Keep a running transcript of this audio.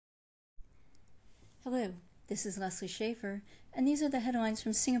Hello, this is Leslie Schaefer, and these are the headlines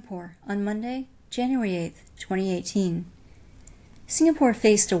from Singapore on Monday, January 8th, 2018. Singapore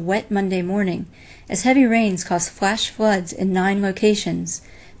faced a wet Monday morning as heavy rains caused flash floods in 9 locations,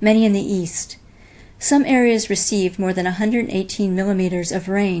 many in the east. Some areas received more than 118 millimeters of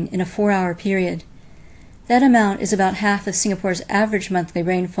rain in a 4-hour period. That amount is about half of Singapore's average monthly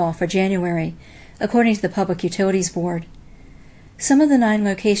rainfall for January, according to the Public Utilities Board. Some of the 9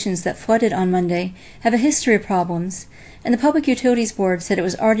 locations that flooded on Monday have a history of problems, and the Public Utilities Board said it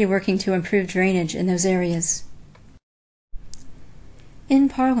was already working to improve drainage in those areas. In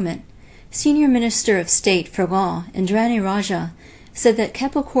Parliament, Senior Minister of State for Law, Indranee Rajah, said that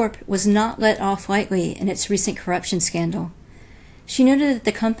Keppel Corp was not let off lightly in its recent corruption scandal. She noted that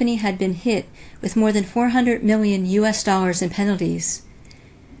the company had been hit with more than $400 million in penalties.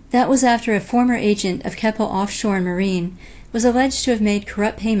 That was after a former agent of Keppel Offshore and Marine was alleged to have made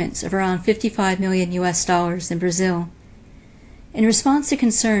corrupt payments of around $55 million in Brazil. In response to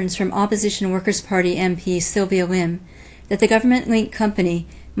concerns from opposition Workers' Party MP Sylvia Lim that the government-linked company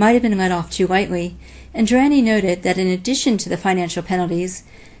might have been let off too lightly, Indranee noted that in addition to the financial penalties,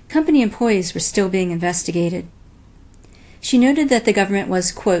 company employees were still being investigated. She noted that the government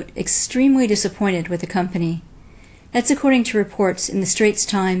was, quote, extremely disappointed with the company. That's according to reports in the Straits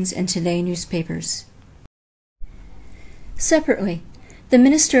Times and Today newspapers. Separately, the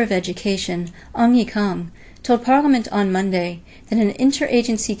Minister of Education, Ong Ye Kung, told Parliament on Monday that an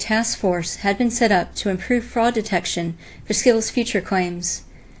interagency task force had been set up to improve fraud detection for Skills Future claims.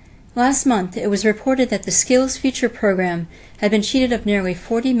 Last month, it was reported that the Skills Future program had been cheated of nearly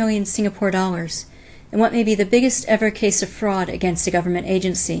 40 million Singapore dollars in what may be the biggest ever case of fraud against a government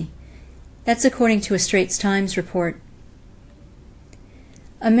agency. That's according to a Straits Times report.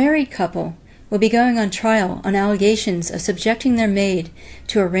 A married couple will be going on trial on allegations of subjecting their maid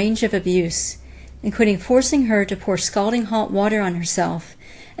to a range of abuse, including forcing her to pour scalding hot water on herself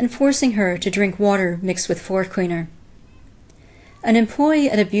and forcing her to drink water mixed with floor cleaner. An employee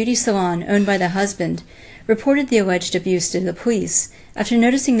at a beauty salon owned by the husband reported the alleged abuse to the police after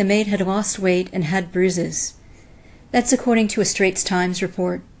noticing the maid had lost weight and had bruises. That's according to a Straits Times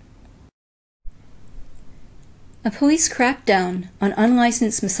report. A police crackdown on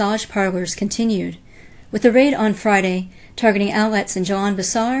unlicensed massage parlors continued, with a raid on Friday targeting outlets in Jalan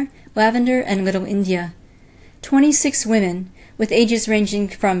Besar, Lavender, and Little India. 26 women, with ages ranging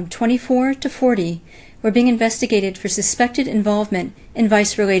from 24 to 40, were being investigated for suspected involvement in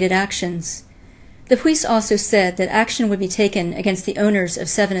vice-related actions. The police also said that action would be taken against the owners of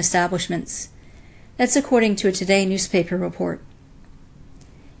 7 establishments. That's according to a Today newspaper report.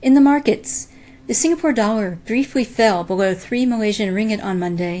 In the markets, the Singapore dollar briefly fell below 3 Malaysian ringgit on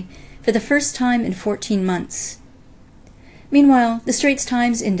Monday for the first time in 14 months. Meanwhile, the Straits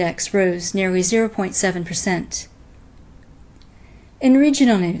Times index rose nearly 0.7%. In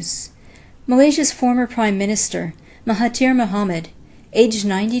regional news, Malaysia's former Prime Minister, Mahathir Mohamad, aged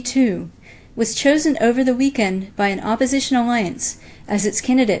 92, was chosen over the weekend by an opposition alliance as its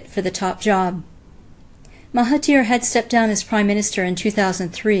candidate for the top job. Mahathir had stepped down as Prime Minister in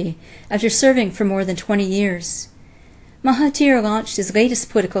 2003 after serving for more than 20 years. Mahathir launched his latest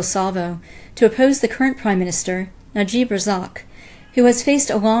political salvo to oppose the current Prime Minister, Najib Razak, who has faced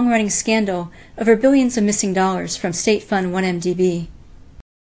a long-running scandal over billions of missing dollars from State Fund 1MDB.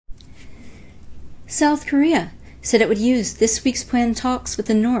 South Korea said it would use this week's planned talks with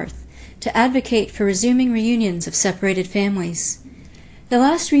the North to advocate for resuming reunions of separated families. The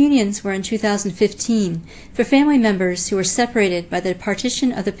last reunions were in 2015 for family members who were separated by the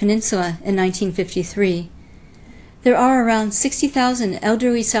partition of the peninsula in 1953. There are around 60,000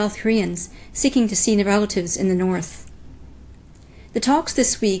 elderly South Koreans seeking to see their relatives in the North. The talks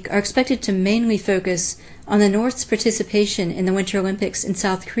this week are expected to mainly focus on the North's participation in the Winter Olympics in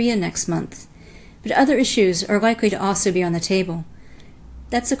South Korea next month, but other issues are likely to also be on the table.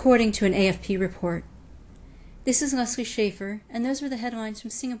 That's according to an AFP report. This is Leslie Schaefer, and those were the headlines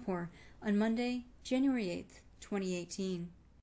from Singapore on Monday, January 8th, 2018.